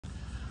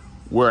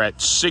We're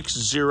at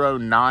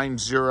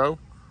 6090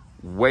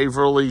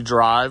 Waverly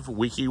Drive,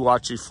 Weeki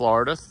Wachee,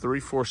 Florida,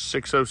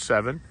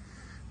 34607.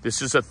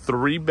 This is a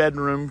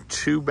 3-bedroom,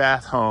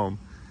 2-bath home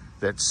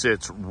that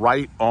sits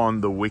right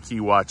on the Weeki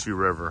Wachee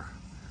River.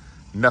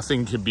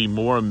 Nothing could be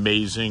more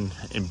amazing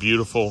and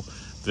beautiful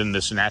than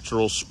this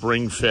natural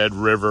spring-fed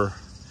river.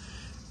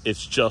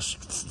 It's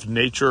just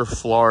nature,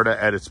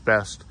 Florida at its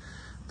best.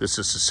 This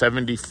is a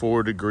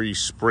 74-degree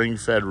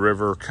spring-fed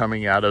river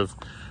coming out of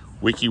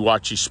Weeki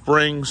Wachee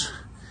Springs.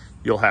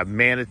 You'll have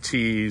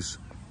manatees,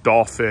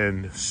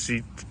 dolphin,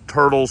 sea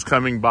turtles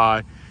coming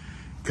by.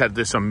 Got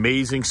this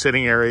amazing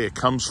sitting area. It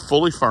comes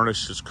fully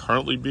furnished. It's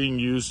currently being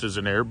used as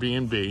an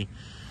Airbnb.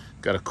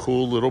 Got a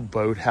cool little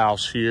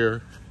boathouse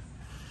here.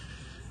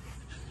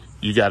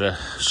 You got a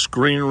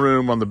screen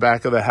room on the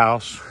back of the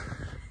house.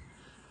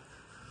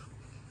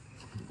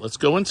 Let's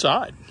go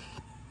inside.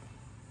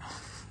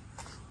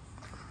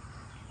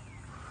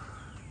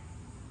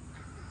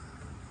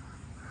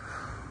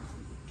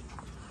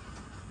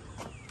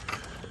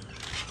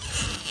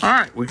 All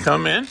right, we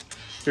come in.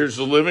 Here's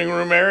the living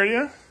room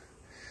area.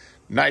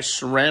 Nice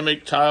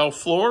ceramic tile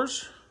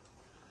floors.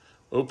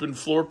 Open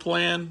floor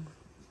plan.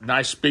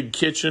 Nice big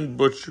kitchen,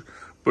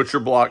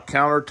 butcher block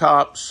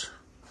countertops.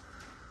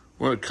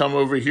 I'm going to come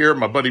over here.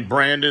 My buddy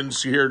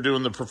Brandon's here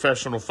doing the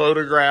professional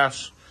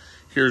photographs.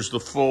 Here's the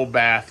full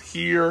bath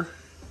here.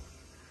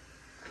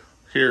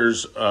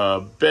 Here's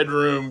a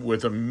bedroom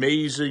with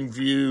amazing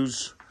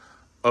views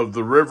of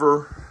the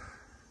river.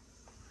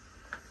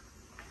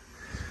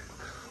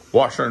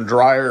 Washer and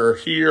dryer are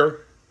here.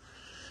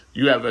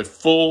 You have a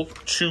full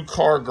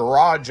 2-car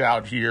garage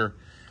out here.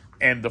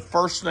 And the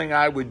first thing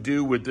I would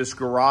do with this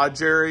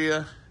garage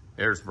area,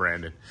 there's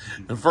Brandon.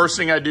 The first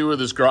thing I do with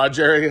this garage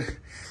area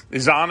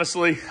is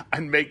honestly,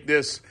 I'd make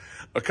this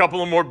a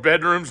couple of more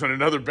bedrooms and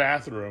another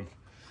bathroom,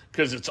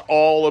 because it's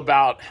all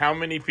about how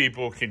many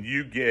people can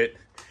you get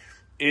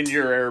in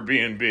your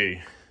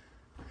Airbnb.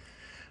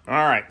 All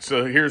right,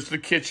 so here's the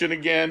kitchen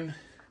again.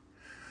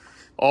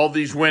 All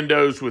these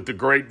windows with the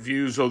great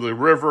views of the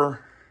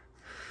river.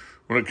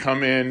 I'm going to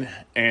come in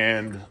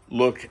and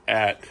look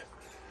at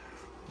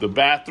the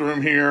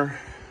bathroom here.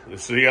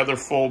 This is the other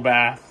full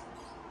bath.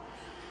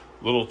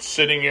 Little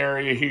sitting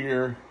area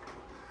here.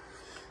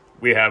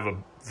 We have a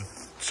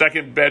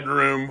second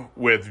bedroom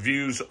with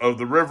views of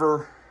the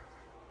river.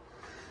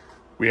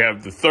 We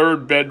have the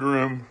third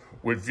bedroom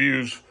with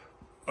views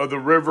of the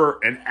river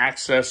and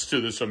access to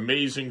this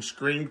amazing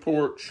screen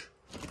porch.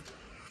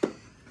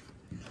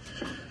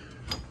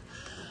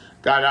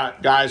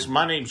 Guys,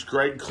 my name's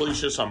Greg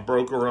Clesius. I'm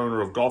broker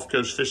owner of Gulf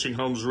Coast Fishing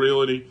Homes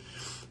Realty.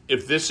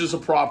 If this is a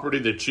property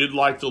that you'd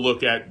like to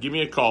look at, give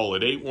me a call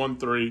at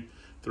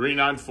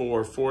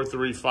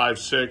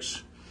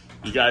 813-394-4356.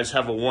 You guys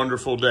have a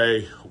wonderful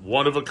day.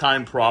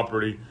 One-of-a-kind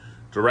property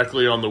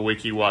directly on the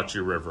Weeki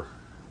Wachee River.